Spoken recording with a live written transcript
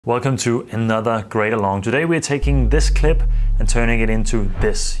Welcome to another grade along. Today we're taking this clip and turning it into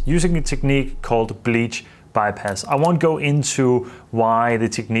this, using a technique called Bleach bypass. I won't go into why the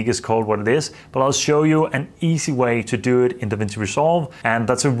technique is called what it is, but I'll show you an easy way to do it in DaVinci Resolve, and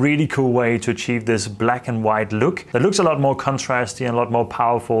that's a really cool way to achieve this black and white look that looks a lot more contrasty and a lot more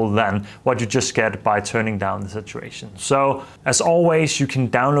powerful than what you just get by turning down the saturation. So as always, you can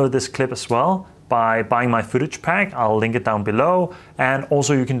download this clip as well by buying my footage pack. I'll link it down below, and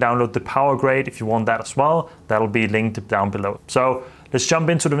also you can download the power grade if you want that as well. That'll be linked down below. So let's jump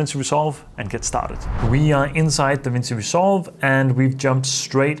into DaVinci Resolve and get started. We are inside DaVinci Resolve and we've jumped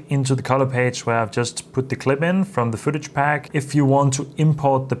straight into the color page where I've just put the clip in from the footage pack. If you want to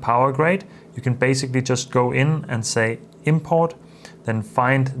import the power grade, you can basically just go in and say import, then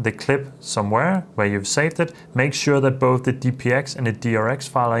find the clip somewhere where you've saved it. Make sure that both the DPX and the DRX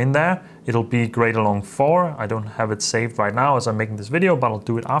file are in there. It'll be grade along 4. I don't have it saved right now as I'm making this video, but I'll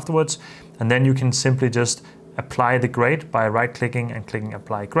do it afterwards. And then you can simply just apply the grade by right-clicking and clicking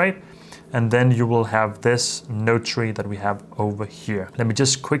apply grade. And then you will have this node tree that we have over here. Let me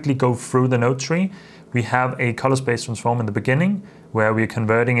just quickly go through the node tree. We have a color space transform in the beginning where we're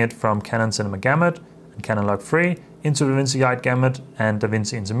converting it from Canon Cinema Gamut and Canon Log 3 into DaVinci Guide Gamut and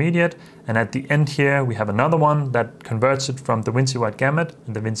DaVinci Intermediate. And at the end here, we have another one that converts it from DaVinci Guide Gamut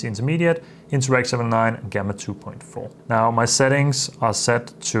and DaVinci Intermediate into Rec. 709 and Gamut 2.4. Now my settings are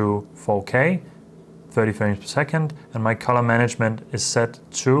set to 4K, 30 frames per second, and my color management is set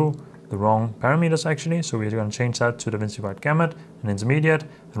to the wrong parameters actually. So we're going to change that to DaVinci Guide Gamut and Intermediate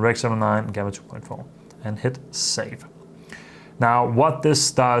and Rec. 709 and Gamut 2.4 and hit save. Now, what this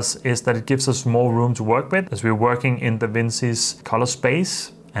does is that it gives us more room to work with as we're working in DaVinci's color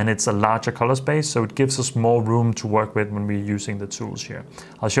space, and it's a larger color space, so it gives us more room to work with when we're using the tools here.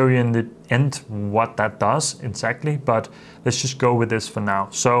 I'll show you in the end what that does exactly, but let's just go with this for now.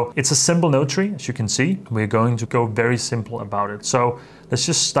 So it's a simple node tree, as you can see. We're going to go very simple about it. So let's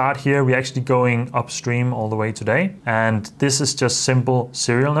just start here. We're actually going upstream all the way today, and this is just simple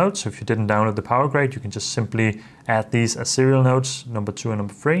serial nodes. So if you didn't download the power grade, you can just simply add these as serial nodes, number 2 and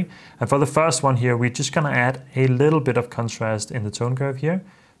number 3. And for the first one here, we're just gonna add a little bit of contrast in the tone curve here.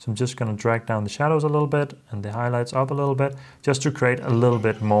 So I'm just gonna drag down the shadows a little bit and the highlights up a little bit, just to create a little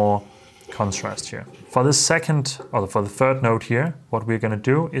bit more contrast here. For the second, or for the third node here, what we're gonna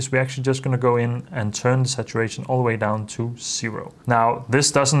do is we're actually just gonna go in and turn the saturation all the way down to 0. Now,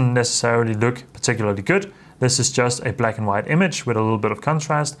 this doesn't necessarily look particularly good. This is just a black and white image with a little bit of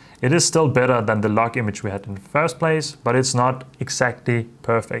contrast. It is still better than the log image we had in the first place, but it's not exactly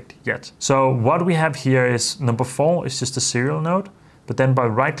perfect yet. So what we have here is number 4 is just a serial node. But then by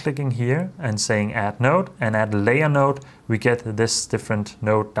right-clicking here and saying add node and add layer node, we get this different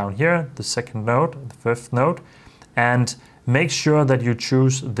node down here, the second node, the 5th node. And make sure that you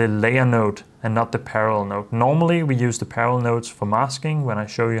choose the layer node and not the parallel node. Normally we use the parallel nodes for masking when I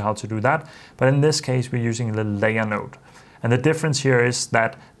show you how to do that. But in this case, we're using the layer node. And the difference here is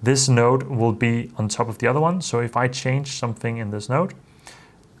that this node will be on top of the other one. So if I change something in this node,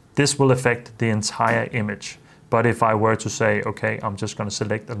 this will affect the entire image. But if I were to say, okay, I'm just going to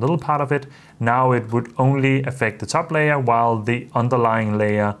select a little part of it, now it would only affect the top layer while the underlying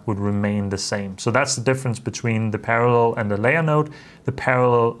layer would remain the same. So that's the difference between the parallel and the layer node.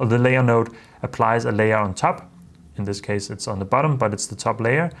 The layer node applies a layer on top. In this case, it's on the bottom, but it's the top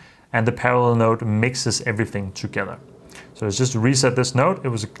layer. And the parallel node mixes everything together. So let's just reset this node. It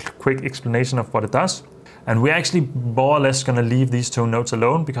was a quick explanation of what it does. And we're actually more or less going to leave these two nodes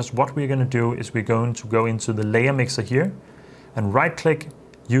alone, because what we're going to do is we're going to go into the layer mixer here and right click,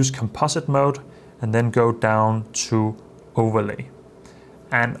 use composite mode, and then go down to overlay.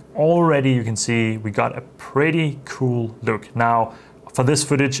 And already you can see we got a pretty cool look. Now for this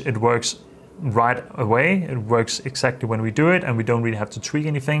footage, it works right away. It works exactly when we do it, and we don't really have to tweak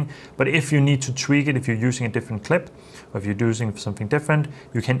anything. But if you need to tweak it, if you're using a different clip, or if you're using something different,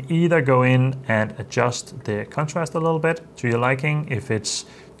 you can either go in and adjust the contrast a little bit to your liking, if it's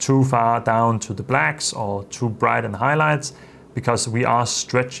too far down to the blacks or too bright in the highlights, because we are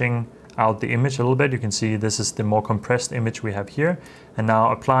stretching out the image a little bit. You can see this is the more compressed image we have here. And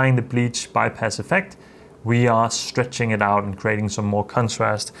now applying the bleach bypass effect, we are stretching it out and creating some more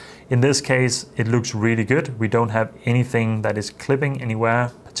contrast. In this case, it looks really good. We don't have anything that is clipping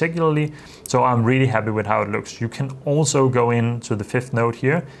anywhere particularly, so I'm really happy with how it looks. You can also go into the 5th node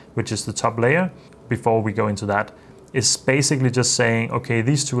here, which is the top layer. Before we go into that, it's basically just saying, okay,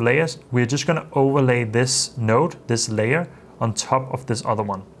 these two layers, we're just gonna overlay this node, this layer, on top of this other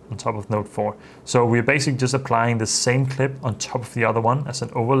one, on top of node 4. So we're basically just applying the same clip on top of the other one as an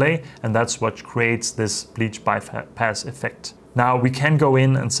overlay, and that's what creates this bleach bypass effect. Now we can go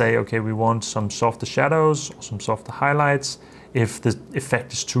in and say, okay, we want some softer shadows or some softer highlights if the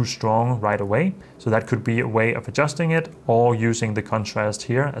effect is too strong right away. So that could be a way of adjusting it, or using the contrast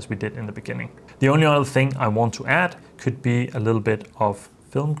here as we did in the beginning. The only other thing I want to add could be a little bit of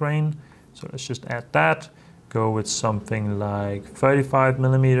film grain. So let's just add that. Go with something like 35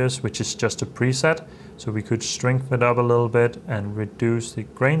 millimeters, which is just a preset. So we could strengthen it up a little bit and reduce the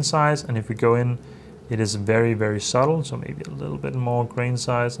grain size. And if we go in, it is very, very subtle. So maybe a little bit more grain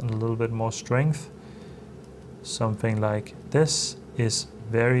size and a little bit more strength. Something like this is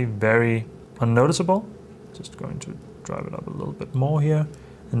very, very unnoticeable. Just going to drive it up a little bit more here.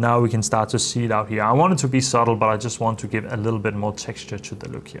 And now we can start to see it out here. I want it to be subtle, but I just want to give a little bit more texture to the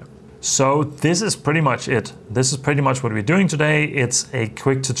look here. So this is pretty much it. This is pretty much what we're doing today. It's a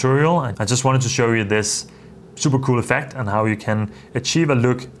quick tutorial. I just wanted to show you this super cool effect and how you can achieve a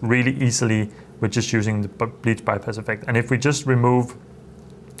look really easily with just using the bleach bypass effect. And if we just remove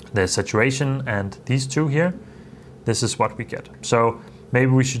the saturation and these two here, this is what we get. So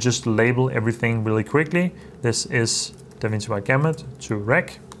maybe we should just label everything really quickly. This is DaVinci by Gamut to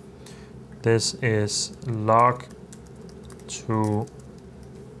rec. This is log to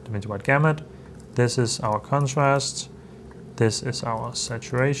DaVinci by Gamut. This is our contrast. This is our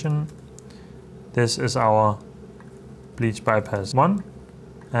saturation. This is our bleach bypass 1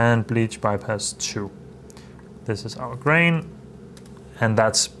 and bleach bypass 2. This is our grain. And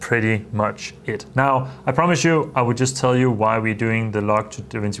that's pretty much it. Now, I promise you, I would just tell you why we're doing the log to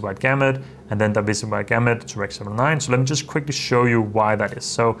DaVinci by Gamut and then DaVinci by Gamut to Rec 79. So let me just quickly show you why that is.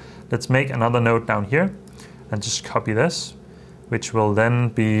 So let's make another note down here and just copy this, which will then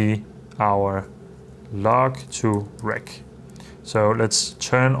be our log to rec. So let's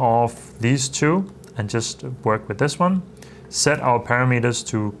turn off these two and just work with this one. Set our parameters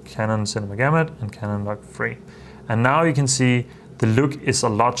to Canon Cinema Gamut and Canon Log Free. And now you can see the look is a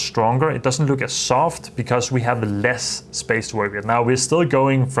lot stronger. It doesn't look as soft because we have less space to work with. Now we're still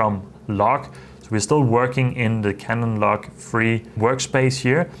going from log, so we're still working in the Canon Log Free workspace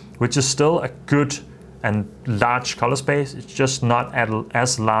here, which is still a good and large color space. It's just not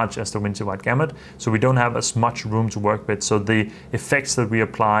as large as the DaVinci by Gamut, so we don't have as much room to work with. So the effects that we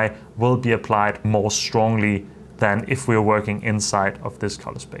apply will be applied more strongly than if we are working inside of this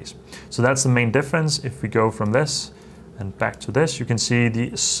color space. So that's the main difference. If we go from this and back to this, you can see the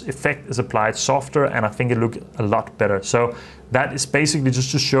effect is applied softer, and I think it looks a lot better. So that is basically just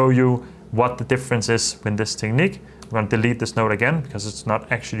to show you what the difference is with this technique. I'm going to delete this node again because it's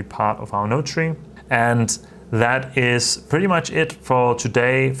not actually part of our node tree. And that is pretty much it for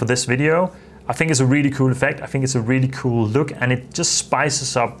today, for this video. I think it's a really cool effect. I think it's a really cool look, and it just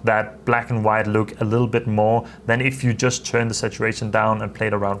spices up that black and white look a little bit more than if you just turn the saturation down and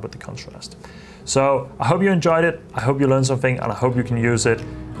played around with the contrast. So I hope you enjoyed it. I hope you learned something, and I hope you can use it.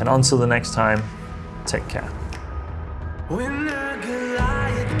 And until the next time, take care. When the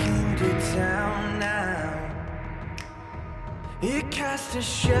Goliath came to town now, it cast a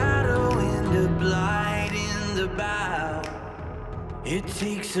shadow and a blight in the bow. It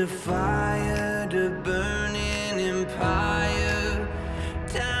takes a fire to burn an empire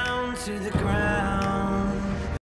down to the ground.